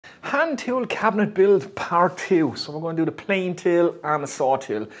hand tool cabinet build part 2. So we're going to do the plane till and the saw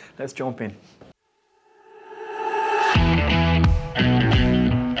till. Let's jump in.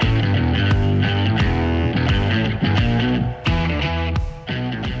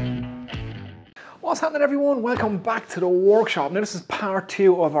 What's happening, everyone? Welcome back to the workshop. Now this is part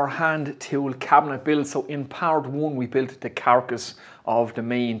 2 of our hand tool cabinet build. So in part 1 we built the carcass of the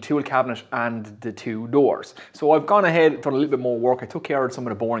main tool cabinet and the 2 doors. So I've gone ahead and done a little bit more work. I took care of some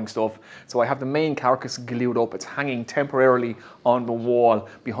of the boring stuff. So I have the main carcass glued up. It's hanging temporarily on the wall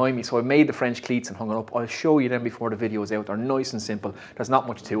behind me. So I made the French cleats and hung it up. I'll show you them before the video is out. They're nice and simple. There's not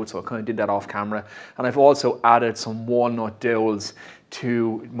much to it, so I kind of did that off camera. And I've also added some walnut dowels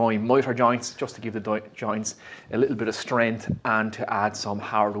to my miter joints, just to give the joints a little bit of strength and to add some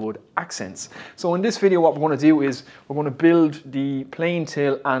hardwood accents. So in this video what we're going to do is we're going to build the plane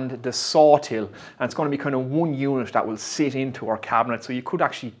till and the saw till, and it's going to be kind of one unit that will sit into our cabinet. So you could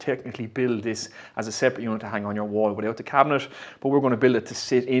actually technically build this as a separate unit to hang on your wall without the cabinet, but we're going to build it to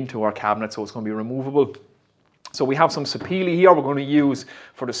sit into our cabinet, so it's going to be removable. So we have some sapele here we're going to use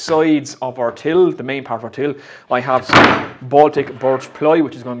for the sides of our till, the main part of our till. I have some Baltic birch ply,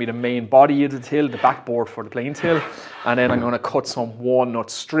 which is going to be the main body of the till, the backboard for the plane till. And then I'm going to cut some walnut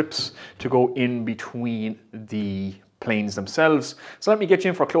strips to go in between the planes themselves. So let me get you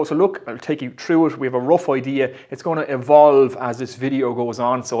in for a closer look. I'll take you through it. We have a rough idea. It's going to evolve as this video goes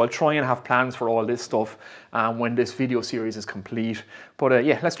on, so I'll try and have plans for all this stuff when this video series is complete. But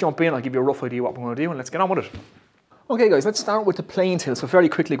yeah, let's jump in. I'll give you a rough idea what we're going to do and let's get on with it. Okay guys, let's start with the plane till. So very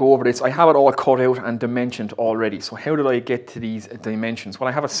quickly go over this. I have it all cut out and dimensioned already. So how did I get to these dimensions? Well,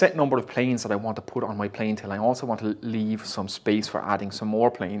 I have a set number of planes that I want to put on my plane till. I also want to leave some space for adding some more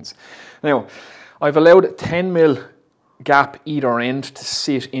planes. Now, I've allowed 10mm gap either end to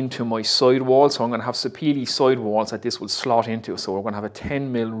sit into my side wall. So I'm going to have sapele side walls that this will slot into. So we're going to have a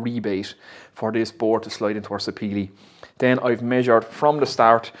 10mm rebate for this board to slide into our sapele. Then I've measured from the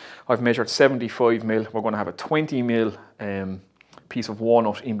start, I've measured 75mm. We're going to have a 20mm piece of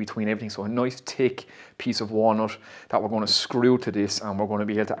walnut in between everything. So a nice thick piece of walnut that we're going to screw to this, and we're going to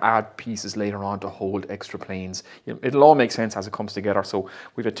be able to add pieces later on to hold extra planes. It'll all make sense as it comes together. So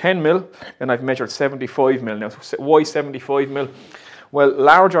we've a 10mm, then I've measured 75mm. Now why 75mm? Well,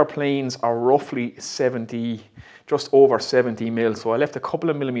 larger planes are roughly just over 70mm, so I left a couple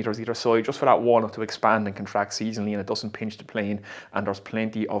of millimeters either side just for that walnut to expand and contract seasonally, and it doesn't pinch the plane, and there's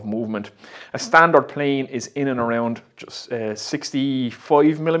plenty of movement. A standard plane is in and around just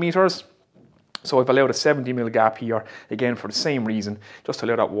 65mm. So I've allowed a 70mm gap here, again for the same reason, just to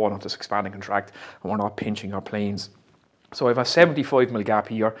allow that walnut to expand and contract, and we're not pinching our planes. So I have a 75mm gap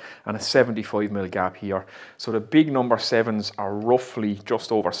here and a 75mm gap here. So the big number 7s are roughly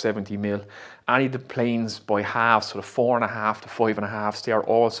just over 70mm. Any of the planes by halves, so the 4.5 to 5.5, they are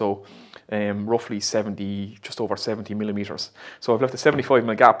also roughly just over 70mm. So I've left a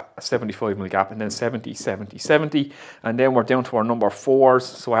 75mm gap, a 75mm gap, and then 70, 70, 70. And then we're down to our number 4s.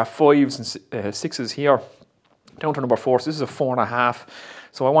 So I have 5s and 6s here. Down to number 4, so this is a 4.5.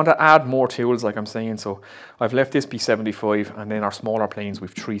 So I want to add more tools, like I'm saying, so I've left this be 75, and then our smaller planes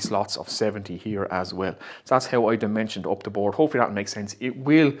with 3 slots of 70 here as well. So that's how I dimensioned up the board. Hopefully that makes sense. It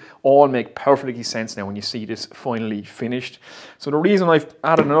will all make perfectly sense now when you see this finally finished. So the reason I've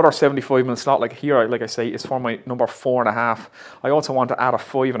added another 75mm slot like here, like I say, is for my number 4.5. I also want to add a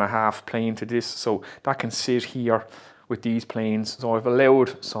 5.5 plane to this, so that can sit here with these planes. So I've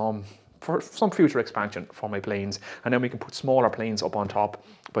allowed for some future expansion for my planes, and then we can put smaller planes up on top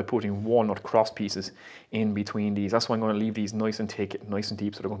by putting walnut cross pieces in between these. That's why I'm going to leave these nice and thick, nice and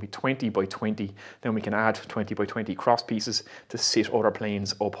deep, so they're going to be 20 by 20. Then we can add 20 by 20 cross pieces to sit other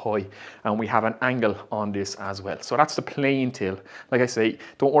planes up high, and we have an angle on this as well. So that's the plane till. Like I say,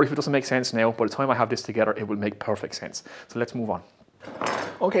 don't worry if it doesn't make sense now. By the time I have this together, it will make perfect sense. So let's move on.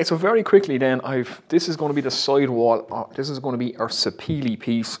 Okay, so very quickly then, this is going to be the side wall. This is going to be our sapele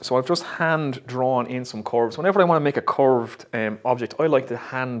piece. So I've just hand drawn in some curves. Whenever I want to make a curved object, I like to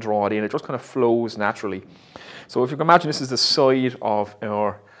hand draw it in. It just kind of flows naturally. So if you can imagine, this is the side of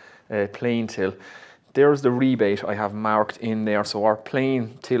our plane till. There's the rebate I have marked in there. So our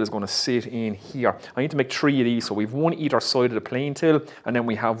plane till is going to sit in here. I need to make 3 of these. So we've one either side of the plane till, and then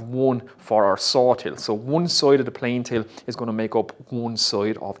we have one for our saw till. So one side of the plane till is going to make up one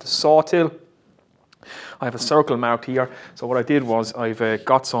side of the saw till. I have a circle marked here. So what I did was I've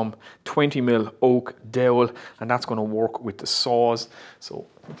got some 20mm oak dowel, and that's going to work with the saws. So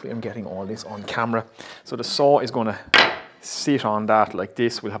hopefully I'm getting all this on camera. So the saw is going to sit on that like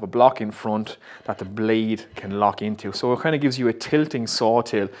this. We'll have a block in front that the blade can lock into. So it kind of gives you a tilting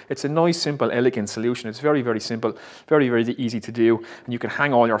sawtail. It's a nice, simple, elegant solution. It's very, very simple, very, very easy to do. And you can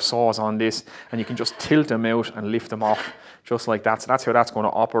hang all your saws on this and you can just tilt them out and lift them off just like that. So that's how that's going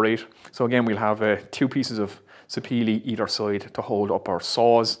to operate. So again, we'll have 2 pieces of sapele either side to hold up our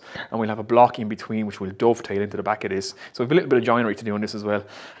saws, and we'll have a block in between which will dovetail into the back of this. So we have a little bit of joinery to do on this as well,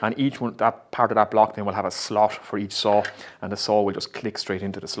 and each one, that part of that block then will have a slot for each saw, and the saw will just click straight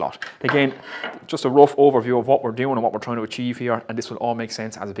into the slot. Again, just a rough overview of what we're doing and what we're trying to achieve here, and this will all make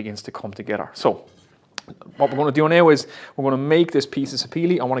sense as it begins to come together. So what we're going to do now is we're going to make this piece of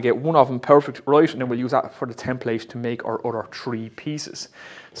sapele. I want to get one of them perfect right, and then we'll use that for the template to make our other 3 pieces.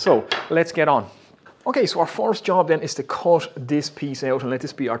 So let's get on. Okay, so our first job then is to cut this piece out and let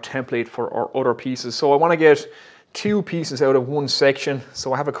this be our template for our other pieces. So I want to get 2 pieces out of one section.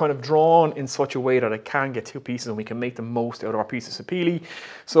 So I have it kind of drawn in such a way that I can get 2 pieces and we can make the most out of our piece of sapele.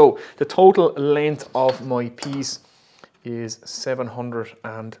 So the total length of my piece is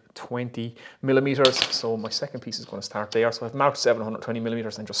 720 millimeters. So my second piece is going to start there. So I've marked 720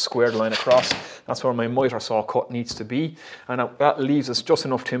 millimeters and just squared the line across. That's where my miter saw cut needs to be. And that leaves us just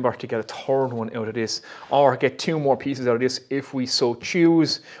enough timber to get a third one out of this, or get 2 more pieces out of this if we so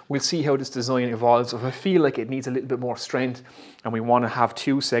choose. We'll see how this design evolves. If I feel like it needs a little bit more strength and we want to have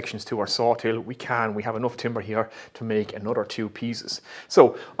 2 sections to our sawtail, we can. We have enough timber here to make another 2 pieces.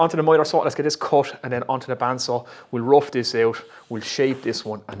 So onto the miter saw, let's get this cut, and then onto the bandsaw. We'll rough this out, we'll shape this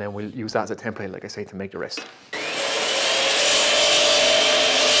one, and then we'll use that as a template, like I say, to make the rest.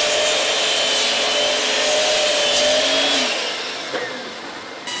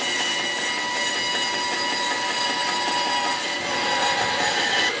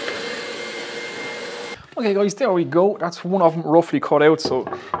 Okay guys, there we go. That's one of them roughly cut out. So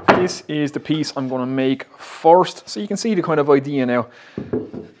this is the piece I'm going to make first. So you can see the kind of idea now.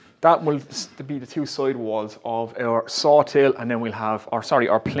 That will be the 2 side walls of our sawtail, and then we'll have our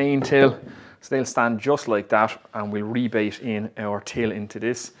plane tail. So they'll stand just like that, and we'll rebate in our tail into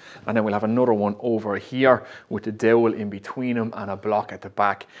this, and then we'll have another one over here with the dowel in between them and a block at the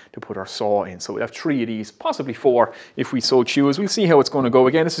back to put our saw in. So we'll have 3 of these, possibly 4 if we so choose. We'll see how it's going to go.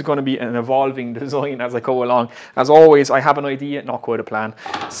 Again, this is going to be an evolving design as I go along. As always, I have an idea, not quite a plan.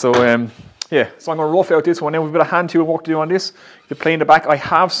 So yeah, so I'm going to rough out this one. Now we've got a hand tool work to do on this. The plane in the back, I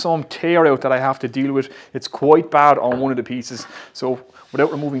have some tear out that I have to deal with. It's quite bad on one of the pieces. So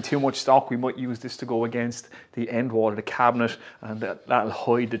without removing too much stock, we might use this to go against the end wall of the cabinet, and that'll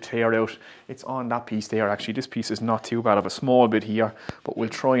hide the tear out. It's on that piece there actually. This piece is not too bad, of a small bit here, but we'll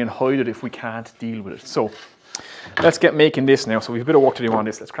try and hide it if we can't deal with it. So let's get making this now. So we've a bit of work to do on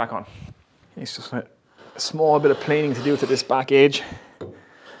this. Let's crack on. It's just a small bit of planing to do to this back edge.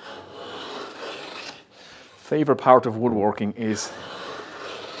 Favorite part of woodworking is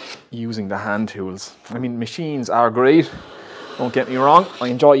using the hand tools. I mean, machines are great, don't get me wrong. I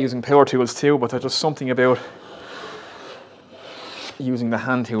enjoy using power tools too, but there's just something about using the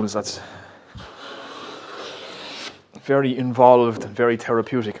hand tools that's very involved and very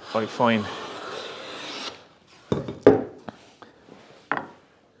therapeutic, I find.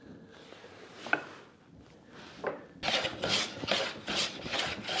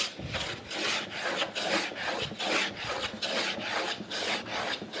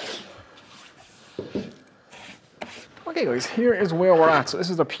 Okay guys, here is where we're at. So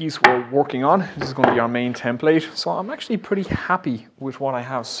this is the piece we're working on. This is going to be our main template. So I'm actually pretty happy with what I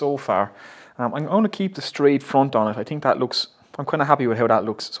have so far. I'm going to keep the straight front on it. I think that looks, I'm kind of happy with how that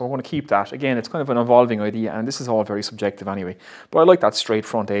looks. So I want to keep that. Again, it's kind of an evolving idea, and this is all very subjective anyway. But I like that straight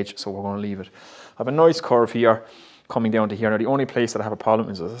front edge, so we're going to leave it. I have a nice curve here coming down to here. Now the only place that I have a problem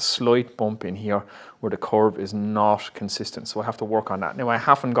is there's a slight bump in here where the curve is not consistent, so I have to work on that. Now I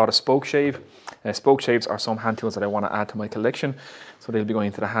haven't got a spoke shave. Spoke shaves are some hand tools that I want to add to my collection, so they'll be going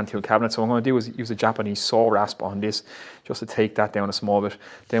into the hand tool cabinet. So what I'm going to do is use a Japanese saw rasp on this just to take that down a small bit.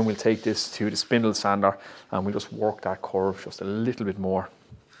 Then we'll take this to the spindle sander and we'll just work that curve just a little bit more,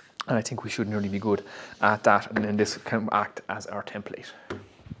 and I think we should nearly be good at that, and then this can act as our template.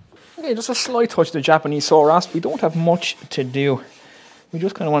 Okay, just a slight touch of the Japanese saw rasp. We don't have much to do. We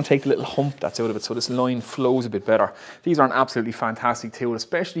just kind of want to take the little hump that's out of it so this line flows a bit better. These are an absolutely fantastic tool,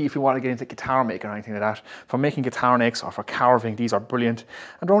 especially if you want to get into guitar making or anything like that. For making guitar necks or for carving, these are brilliant.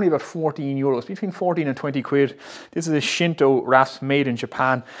 And they're only about 14 euros, between 14 and 20 quid. This is a Shinto rasp made in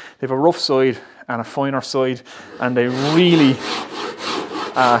Japan. They have a rough side and a finer side, and they really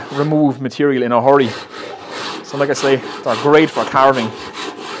remove material in a hurry. So like I say, they're great for carving.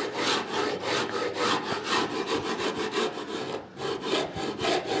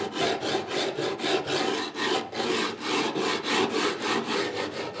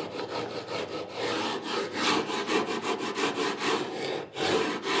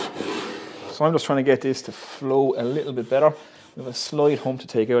 So I'm just trying to get this to flow a little bit better. We have a slight hump to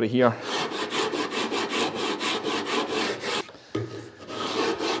take out of here.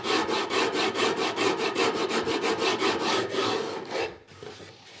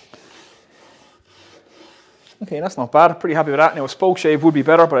 Okay, that's not bad. Pretty happy with that. Now a spoke shave would be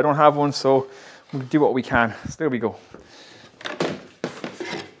better, but I don't have one, so we'll do what we can. So there we go.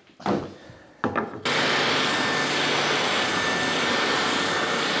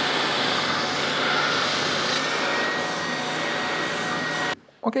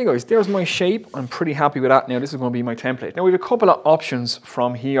 Okay guys, there's my shape. I'm pretty happy with that now. This is going to be my template. Now we have a couple of options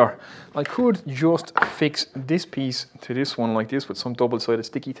from here. I could just fix this piece to this one like this with some double-sided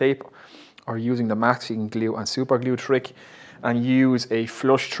sticky tape, or using the masking glue and super glue trick and use a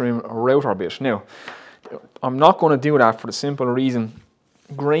flush trim router bit. Now, I'm not going to do that for the simple reason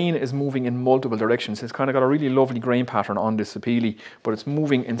grain is moving in multiple directions. It's kind of got a really lovely grain pattern on this sapele, but it's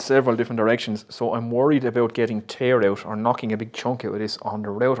moving in several different directions. So I'm worried about getting tear out or knocking a big chunk out of this on the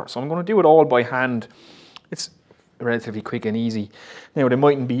router. So I'm going to do it all by hand. It's relatively quick and easy. Now they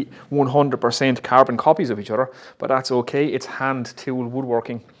mightn't be 100% carbon copies of each other, but that's okay. It's hand tool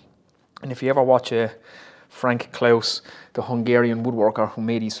woodworking. And if you ever watch Frank Klaus, the Hungarian woodworker who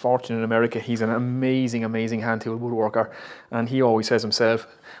made his fortune in America, he's an amazing, amazing hand tool woodworker. And he always says himself,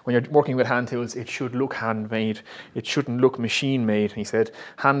 when you're working with hand tools, it should look handmade. It shouldn't look machine made. He said,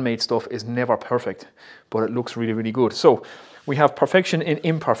 handmade stuff is never perfect, but it looks really, really good. So we have perfection in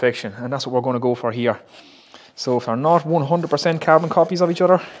imperfection, and that's what we're going to go for here. So if they're not 100% carbon copies of each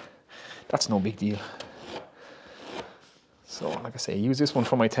other, that's no big deal. So, like I say, use this one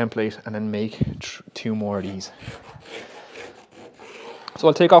for my template and then make 2 more of these. So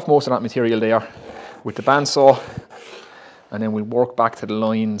I'll take off most of that material there with the bandsaw, and then we'll work back to the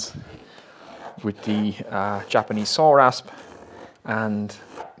lines with the Japanese saw rasp and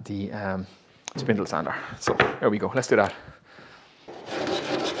the spindle sander. So there we go, let's do that.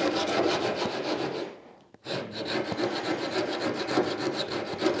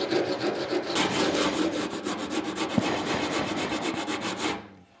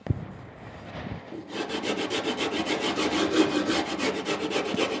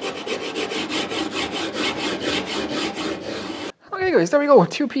 Okay guys, there we go,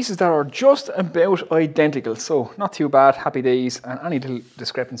 2 pieces that are just about identical, so not too bad, happy days, and any little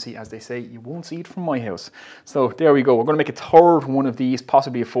discrepancy, as they say, you won't see it from my house. So there we go, we're going to make a 3rd one of these,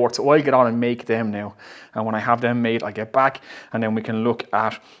 possibly a 4th, so I'll get on and make them now, and when I have them made I'll get back, and then we can look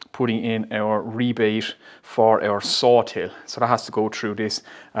at putting in our rebate for our sawtill. So that has to go through this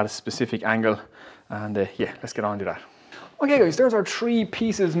at a specific angle, and yeah, let's get on and do that. Okay guys, there's our 3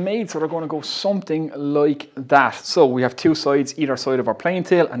 pieces made, so they're going to go something like that. So we have 2 sides, either side of our plane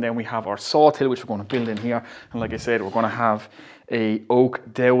tail, and then we have our saw tail, which we're going to build in here. And like I said, we're going to have a oak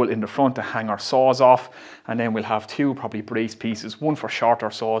dowel in the front to hang our saws off, and then we'll have 2 probably brace pieces, one for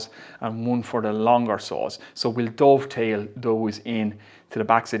shorter saws and one for the longer saws. So we'll dovetail those in to the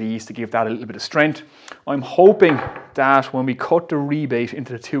backs of these to give that a little bit of strength. I'm hoping that when we cut the rebate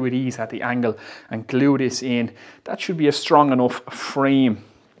into the 2 of these at the angle and glue this in, that should be a strong enough frame.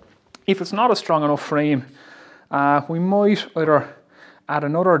 If it's not a strong enough frame, we might either add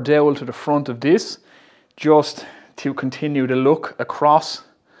another dowel to the front of this just to continue the look across.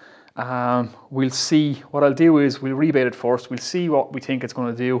 We'll see. What I'll do is we'll rebate it first, we'll see what we think it's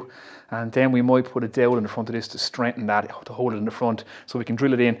going to do, and then we might put a dowel in the front of this to strengthen that, to hold it in the front, so we can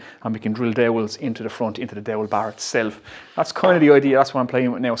drill it in and we can drill dowels into the front, into the dowel bar itself. That's kind of the idea, that's what I'm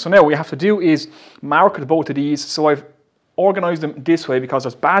playing with now. So now what we have to do is mark both of these. So I've organised them this way because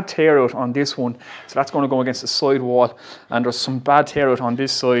there's bad tear out on this one, so that's going to go against the side wall, and there's some bad tear out on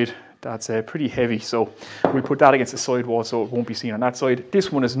this side that's pretty heavy, so we put that against the side wall so it won't be seen on that side.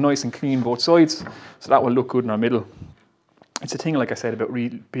 This one is nice and clean both sides, so that will look good in our middle. It's a thing, like I said, about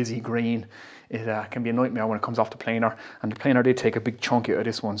real busy grain. It can be a nightmare when it comes off the planer, and the planer did take a big chunk out of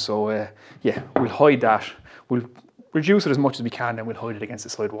this one, so yeah, we'll hide that. We'll reduce it as much as we can, then we'll hide it against the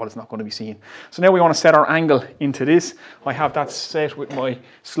side wall. It's not going to be seen. So now we want to set our angle into this. I have that set with my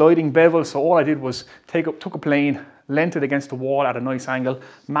sliding bevel, so all I did was took a plane, lent it against the wall at a nice angle,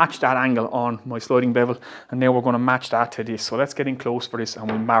 match that angle on my sliding bevel, and now we're going to match that to this. So let's get in close for this, and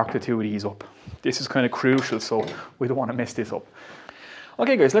we'll mark the 2 of these up. This is kind of crucial, so we don't want to mess this up.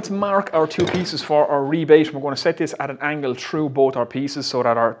 Okay guys, let's mark our 2 pieces for our rebate. We're going to set this at an angle through both our pieces so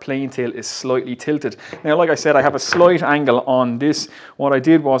that our plane tail is slightly tilted. Now, like I said, I have a slight angle on this. What I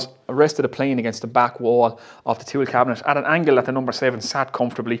did was I rested the plane against the back wall of the tool cabinet at an angle that the number 7 sat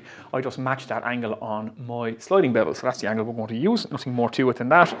comfortably. I just matched that angle on my sliding bevel. So that's the angle we're going to use. Nothing more to it than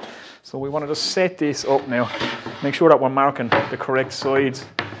that. So we want to just set this up now. Make sure that we're marking the correct sides.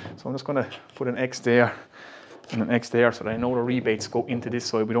 So I'm just going to put an X there and an X there so that I know the rebates go into this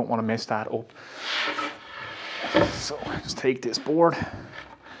side. We don't want to mess that up. So just take this board,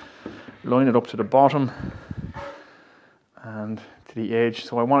 line it up to the bottom and to the edge.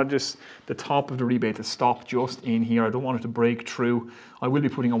 So I want the top of the rebate to stop just in here. I don't want it to break through. I will be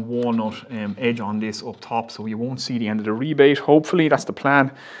putting a walnut edge on this up top so you won't see the end of the rebate. Hopefully that's the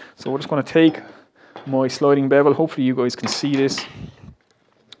plan. So we're just going to take my sliding bevel. Hopefully you guys can see this.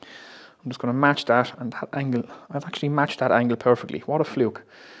 I'm just going to match that, and that angle, I've actually matched that angle perfectly. What a fluke.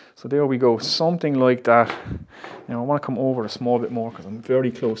 So there we go, something like that. Now I want to come over a small bit more because I'm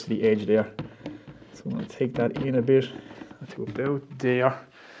very close to the edge there. So I'm going to take that in a bit to about there.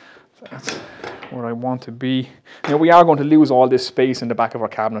 That's where I want to be. Now we are going to lose all this space in the back of our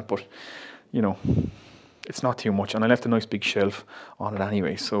cabinet, but you know, it's not too much. And I left a nice big shelf on it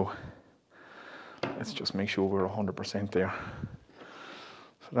anyway, so let's just make sure we're 100% there.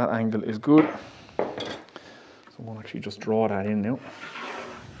 So that angle is good. So I want to actually just draw that in now.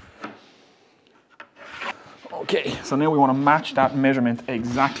 Okay, so now we want to match that measurement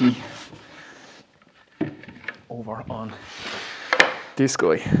exactly over on this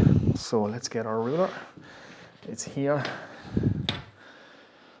guy. So let's get our ruler. It's here.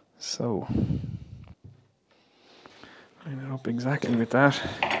 So line it up exactly with that.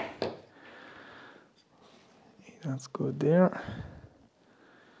 That's good there.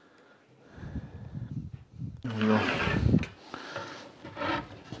 There we go.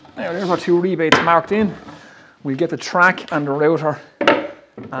 Now there's our two rebates marked in. We'll get the track and the router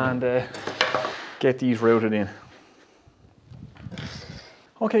and get these routed in.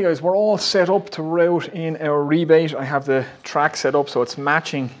 Okay guys, we're all set up to route in our rebate. I have the track set up so it's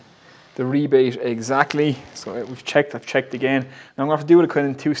matching the rebate exactly. So I've checked again. Now I'm going to have to do it kind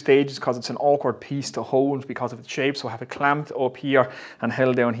of in 2 stages because it's an awkward piece to hold because of its shape. So I have it clamped up here and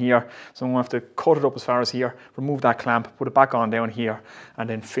held down here. So I'm going to have to cut it up as far as here, remove that clamp, put it back on down here, and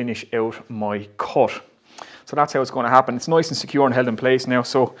then finish out my cut. So that's how it's going to happen. It's nice and secure and held in place now.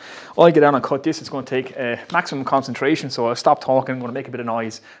 So I'll get down and cut this. It's going to take maximum concentration. So I'll stop talking, I'm going to make a bit of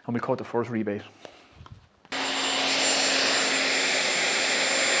noise, and we'll cut the first rebate.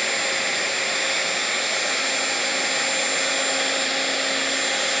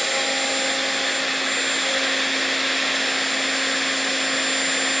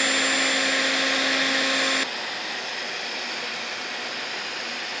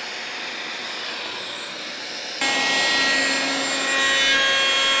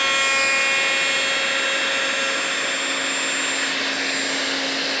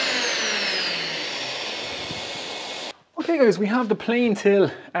 Okay guys, we have the plane till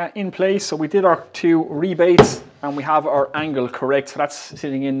in place. So we did our 2 rebates and we have our angle correct. So that's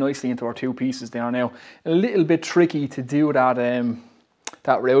sitting in nicely into our 2 pieces. They are now a little bit tricky to do that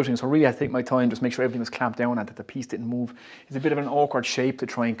that routing. So really I take my time, just make sure everything was clamped down and that the piece didn't move. It's a bit of an awkward shape to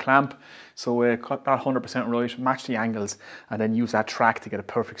try and clamp. So cut that 100% right, match the angles, and then use that track to get a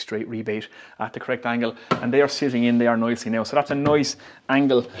perfect straight rebate at the correct angle. And they are sitting in there nicely now. So that's a nice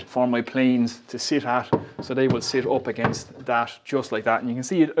angle for my planes to sit at. So they will sit up against that just like that. And you can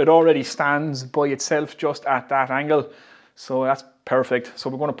see it already stands by itself just at that angle. So that's perfect.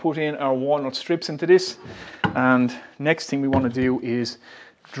 So we're going to put in our walnut strips into this. And next thing we want to do is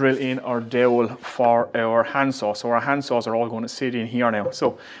drill in our dowel for our handsaw. So our handsaws are all going to sit in here now.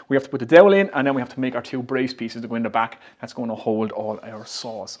 So we have to put the dowel in, and then we have to make our 2 brace pieces to go in the back. That's going to hold all our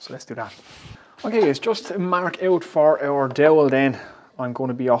saws. So let's do that. Okay guys, just to mark out for our dowel then, I'm going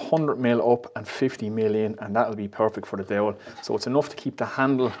to be 100 mil up and 50 mil in, and that'll be perfect for the dowel. So it's enough to keep the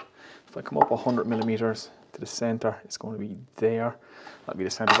handle. If I come up 100 millimeters to the center, it's going to be there. That'll be the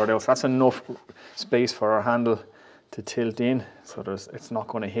center of our dowel. So that's enough space for our handle to tilt in, so it's not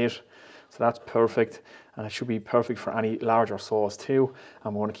going to hit. So that's perfect, and it should be perfect for any larger saws too.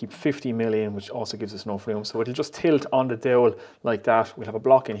 And we want to keep 50 mil in, which also gives us enough room. So it'll just tilt on the dowel like that. We'll have a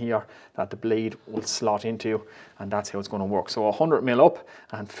block in here that the blade will slot into, and that's how it's going to work. So 100 mil up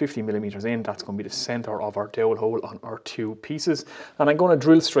and 50 millimeters in, that's going to be the center of our dowel hole on our 2 pieces. And I'm going to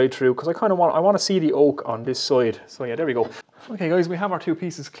drill straight through because I want to see the oak on this side. So yeah, there we go. Okay guys, we have our 2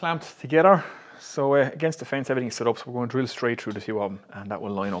 pieces clamped together. So against the fence, everything's set up, so we're going to drill straight through the 2 of them, and that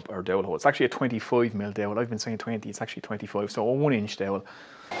will line up our dowel hole. It's actually a 25 mil dowel. I've been saying 20, it's actually 25, so a 1 inch dowel.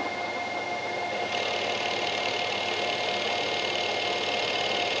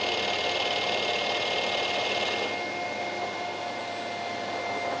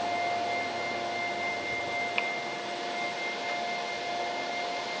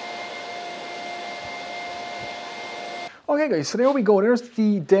 Okay guys, so there we go. There's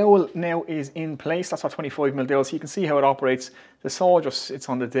the dowel now is in place. That's our 25mm dowel, so you can see how it operates. The saw just sits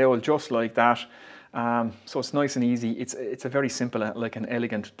on the dowel just like that. So it's nice and easy. It's a very simple, like an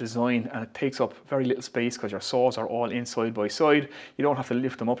elegant design, and it takes up very little space because your saws are all in side by side. You don't have to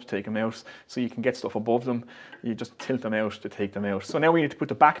lift them up to take them out, so you can get stuff above them. You just tilt them out to take them out. So now we need to put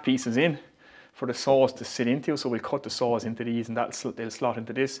the back pieces in for the saws to sit into, so we'll cut the saws into these and they'll slot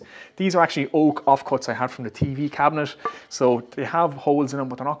into this. These are actually oak offcuts I had from the TV cabinet, so they have holes in them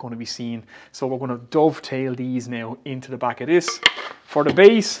but they're not going to be seen. So we're going to dovetail these now into the back of this. For the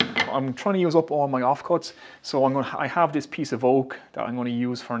base, I'm trying to use up all my offcuts, so I have this piece of oak that I'm going to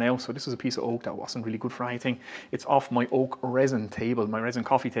use for now. So this is a piece of oak that wasn't really good for anything. It's off my oak resin table, my resin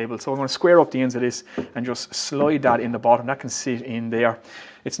coffee table. So I'm going to square up the ends of this and just slide that in the bottom. That can sit in there.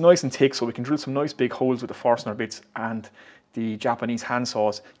 It's nice and thick, so we can drill some nice big holes with the Forstner bits, and the Japanese hand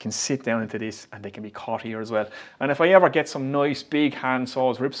saws can sit down into this and they can be caught here as well. And if I ever get some nice big hand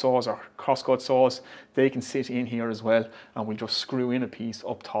saws, rip saws or crosscut saws, they can sit in here as well, and we'll just screw in a piece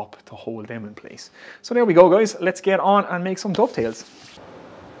up top to hold them in place. So there we go guys, let's get on and make some dovetails.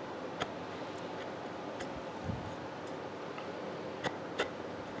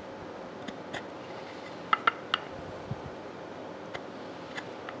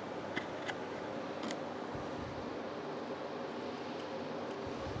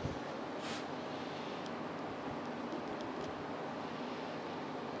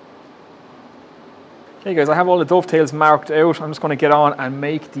 Okay guys, I have all the dovetails marked out. I'm just going to get on and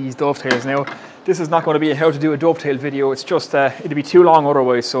make these dovetails now. This is not going to be a how to do a dovetail video, it's just, it'd be too long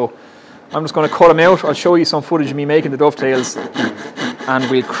otherwise, so I'm just going to cut them out. I'll show you some footage of me making the dovetails and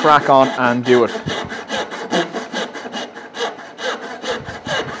we'll crack on and do it.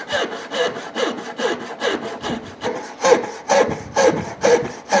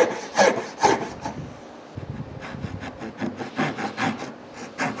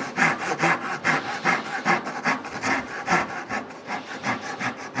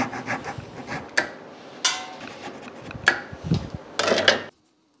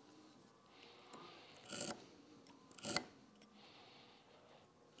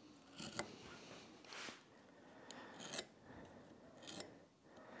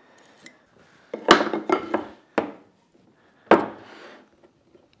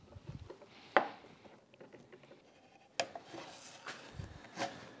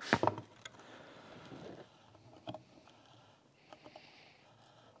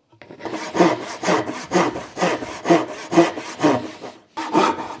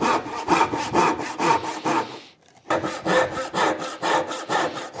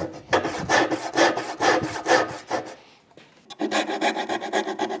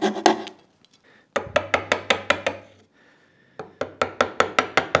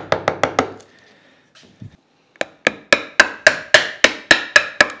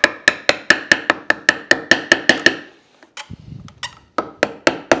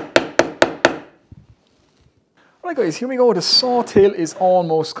 Right guys, here we go. The saw tail is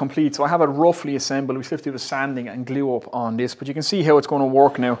almost complete, so I have it roughly assembled. We still have to do the sanding and glue up on this, but you can see how it's going to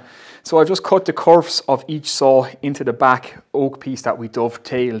work now. So I've just cut the curves of each saw into the back oak piece that we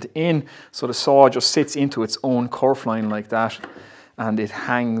dovetailed in, so the saw just sits into its own curve line like that, and it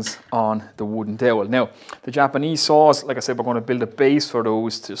hangs on the wooden dowel. Now, the Japanese saws, like I said, we're going to build a base for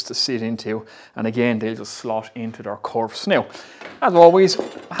those just to sit into, and again, they'll just slot into their curves. Now, as always,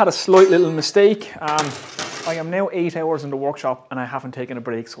 I had a slight little mistake. I am now 8 hours in the workshop and I haven't taken a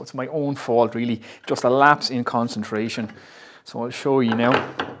break, so it's my own fault really, just a lapse in concentration. So I'll show you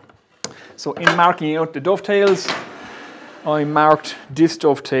now. So in marking out the dovetails, I marked this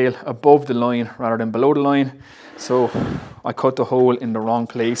dovetail above the line rather than below the line. So I cut the hole in the wrong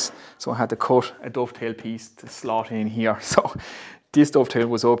place, so I had to cut a dovetail piece to slot in here. So this dovetail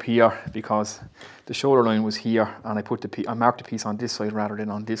was up here because the shoulder line was here, and I marked the piece on this side rather than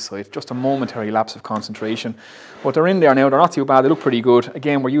on this side. Just a momentary lapse of concentration. But they're in there now, they're not too bad, they look pretty good.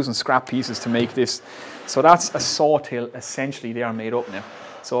 Again, we're using scrap pieces to make this. So that's a saw tail essentially they are made up now.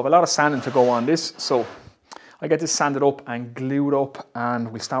 So I have a lot of sanding to go on this, so I get this sanded up and glued up, and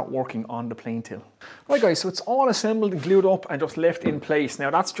we'll start working on the plain tail. Right guys, so it's all assembled and glued up and just left in place. Now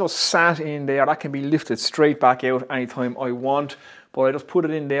that's just sat in there, that can be lifted straight back out anytime I want, but I just put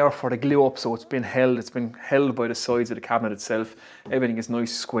it in there for the glue up, so it's been held by the sides of the cabinet itself. Everything is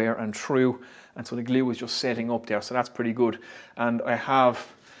nice, square and true, and so the glue is just setting up there, so that's pretty good. And I have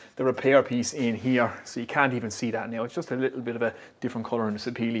the repair piece in here, so you can't even see that now. It's just a little bit of a different colour in the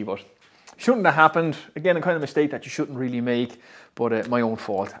sapele, but Shouldn't have happened. Again, a kind of mistake that you shouldn't really make, but my own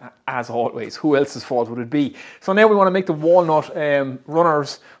fault, as always. Who else's fault would it be? So now we want to make the walnut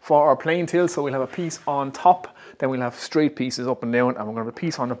runners for our plane till. So we'll have a piece on top, then we'll have straight pieces up and down, and we're going to have a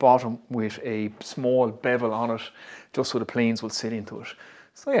piece on the bottom with a small bevel on it, just so the planes will sit into it.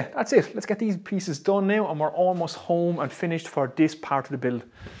 So yeah, that's it. Let's get these pieces done now, and we're almost home and finished for this part of the build.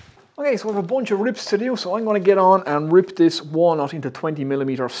 Okay, so we have a bunch of rips to do, so I'm going to get on and rip this walnut into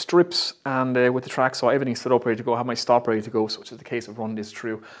 20mm strips, and with the track saw, everything's set up ready to go. I have my stop ready to go, so it's just a case of running this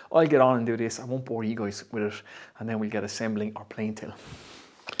through. I'll get on and do this. I won't bore you guys with it, and then we'll get assembling our plane till.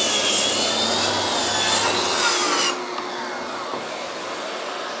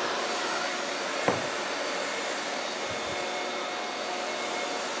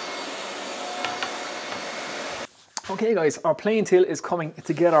 Okay guys, our plane till is coming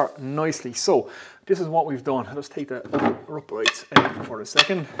together nicely. So this is what we've done. Let's take the uprights out for a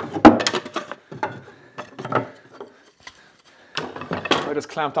second. I just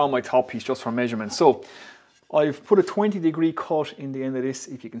clamped on my top piece just for measurement. So I've put a 20-degree cut in the end of this,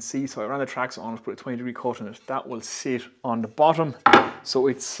 if you can see. So I ran the tracks on, put a 20-degree cut in it. That will sit on the bottom, so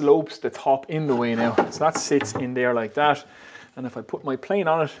it slopes the top in the way now. So that sits in there like that. And if I put my plane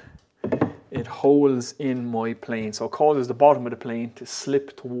on it, it holds in my plane, so it causes the bottom of the plane to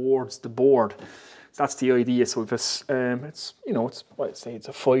slip towards the board. That's the idea. So if it's you know, I'd say it's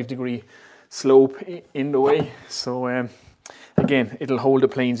a 5-degree slope in the way. So again, it'll hold the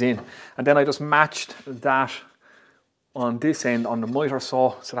planes in. And then I just matched that on this end on the miter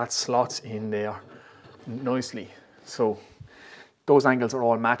saw, so that slots in there nicely. So those angles are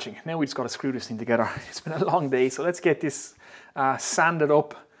all matching. Now we just got to screw this thing together. It's been a long day, so let's get this sanded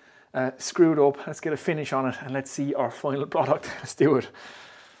up. Screwed up, let's get a finish on it, and let's see our final product. Let's do it.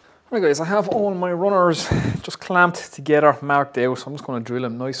 Right guys, I have all my runners just clamped together, marked out, so I'm just going to drill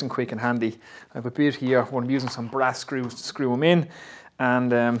them nice and quick and handy. I have a bit here, I'm using some brass screws to screw them in,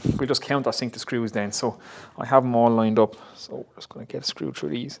 and we'll just countersink the screws then. So I have them all lined up, so we're just going to get a screw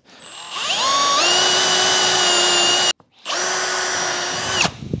through these.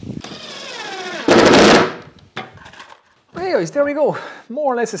 Anyways, there we go,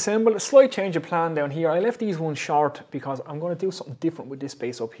 more or less assembled. A slight change of plan down here. I left these ones short because I'm going to do something different with this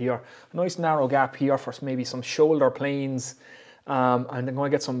space up here. A nice narrow gap here for maybe some shoulder planes, and I'm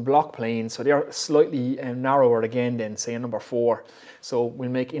going to get some block planes, so they're slightly narrower again than say a number 4. So we'll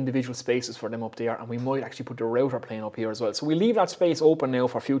make individual spaces for them up there, and we might actually put the router plane up here as well. So we leave that space open now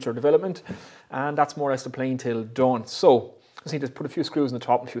for future development, and that's more or less the plane till done. So just need to put a few screws in the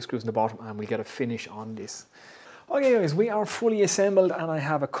top and a few screws in the bottom, and we'll get a finish on this. Okay guys, we are fully assembled, and I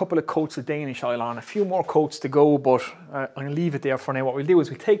have a couple of coats of Danish oil on. A few more coats to go, but I'm going to leave it there for now. What we'll do is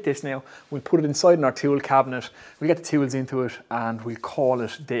we'll take this now, we'll put it inside in our tool cabinet, we'll get the tools into it, and we'll call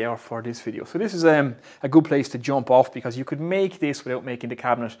it there for this video. So this is a good place to jump off, because you could make this without making the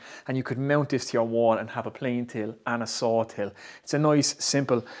cabinet, and you could mount this to your wall and have a plane till and a saw till. It's a nice,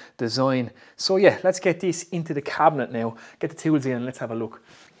 simple design. So yeah, let's get this into the cabinet now, get the tools in, and let's have a look.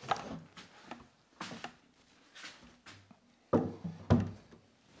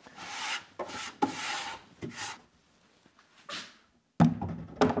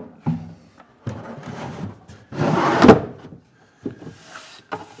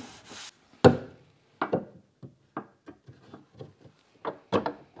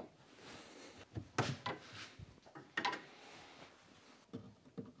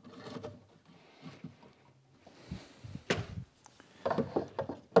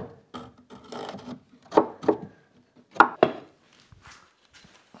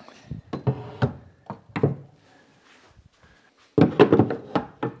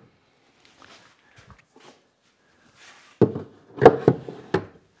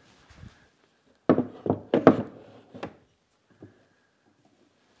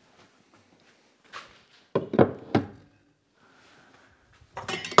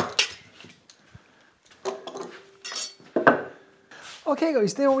 Okay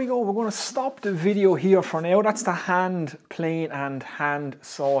guys, there we go. We're going to stop the video here for now. That's the hand plane and hand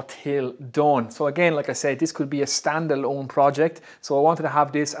saw till done. So again, like I said, this could be a standalone project. So I wanted to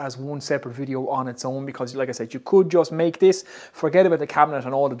have this as one separate video on its own, because like I said, you could just make this, forget about the cabinet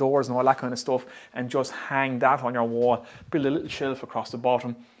and all the doors and all that kind of stuff, and just hang that on your wall, build a little shelf across the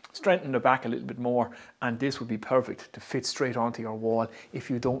bottom, strengthen the back a little bit more, and this would be perfect to fit straight onto your wall. If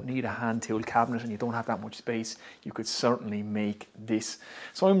you don't need a hand tool cabinet and you don't have that much space, you could certainly make this.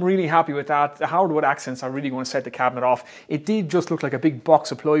 So I'm really happy with that. The hardwood accents are really going to set the cabinet off. It did just look like a big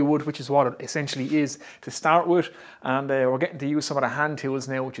box of plywood, which is what it essentially is to start with, and we're getting to use some of the hand tools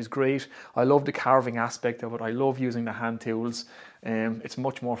now, which is great. I love the carving aspect of it. I love using the hand tools. It's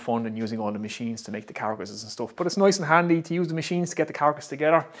much more fun than using all the machines to make the carcasses and stuff. But it's nice and handy to use the machines to get the carcass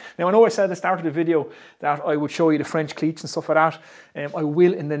together. Now, I know I said at the start of the video that I would show you the French cleats and stuff like that. I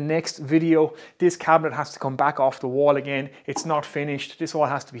will in the next video. This cabinet has to come back off the wall again. It's not finished. This all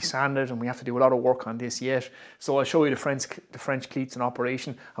has to be sanded, and we have to do a lot of work on this yet. So I'll show you the French cleats in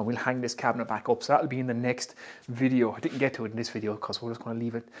operation, and we'll hang this cabinet back up. So that'll be in the next video. I didn't get to it in this video because we're just going to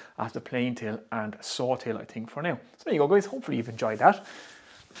leave it after plain tail and sawtail, I think, for now. So there you go, guys. Hopefully you've enjoyed that.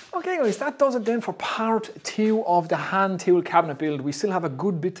 Okay guys, that does it then for part 2 of the hand tool cabinet build. We still have a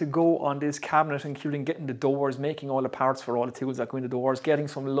good bit to go on this cabinet, including getting the doors, making all the parts for all the tools that go in the doors, getting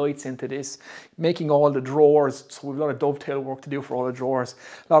some lights into this, making all the drawers. So we've a lot of dovetail work to do for all the drawers,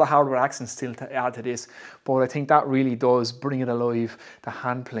 a lot of hardware accents still to add to this. But I think that really does bring it alive, the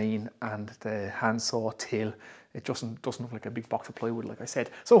hand plane and the hand saw tail. It doesn't look like a big box of plywood, like I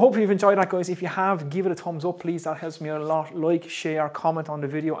said. So hopefully you've enjoyed that, guys. If you have, give it a thumbs up, please. That helps me a lot. Like, share, comment on the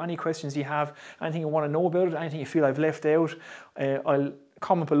video. Any questions you have, anything you want to know about it, anything you feel I've left out, I'll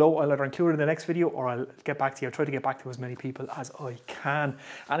comment below. I'll either include it in the next video or I'll get back to you. I'll try to get back to as many people as I can.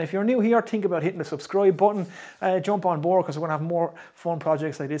 And if you're new here, think about hitting the subscribe button. Jump on board, because we're going to have more fun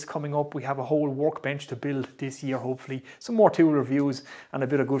projects like this coming up. We have a whole workbench to build this year, hopefully. Some more tool reviews and a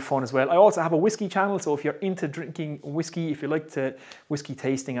bit of good fun as well. I also have a whiskey channel, so if you're into drinking whiskey, if you like to whiskey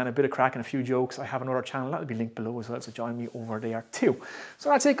tasting and a bit of crack and a few jokes, I have another channel. That'll be linked below as well, so join me over there too. So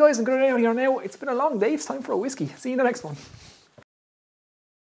that's it, guys. I'm going out here now. It's been a long day. It's time for a whiskey. See you in the next one.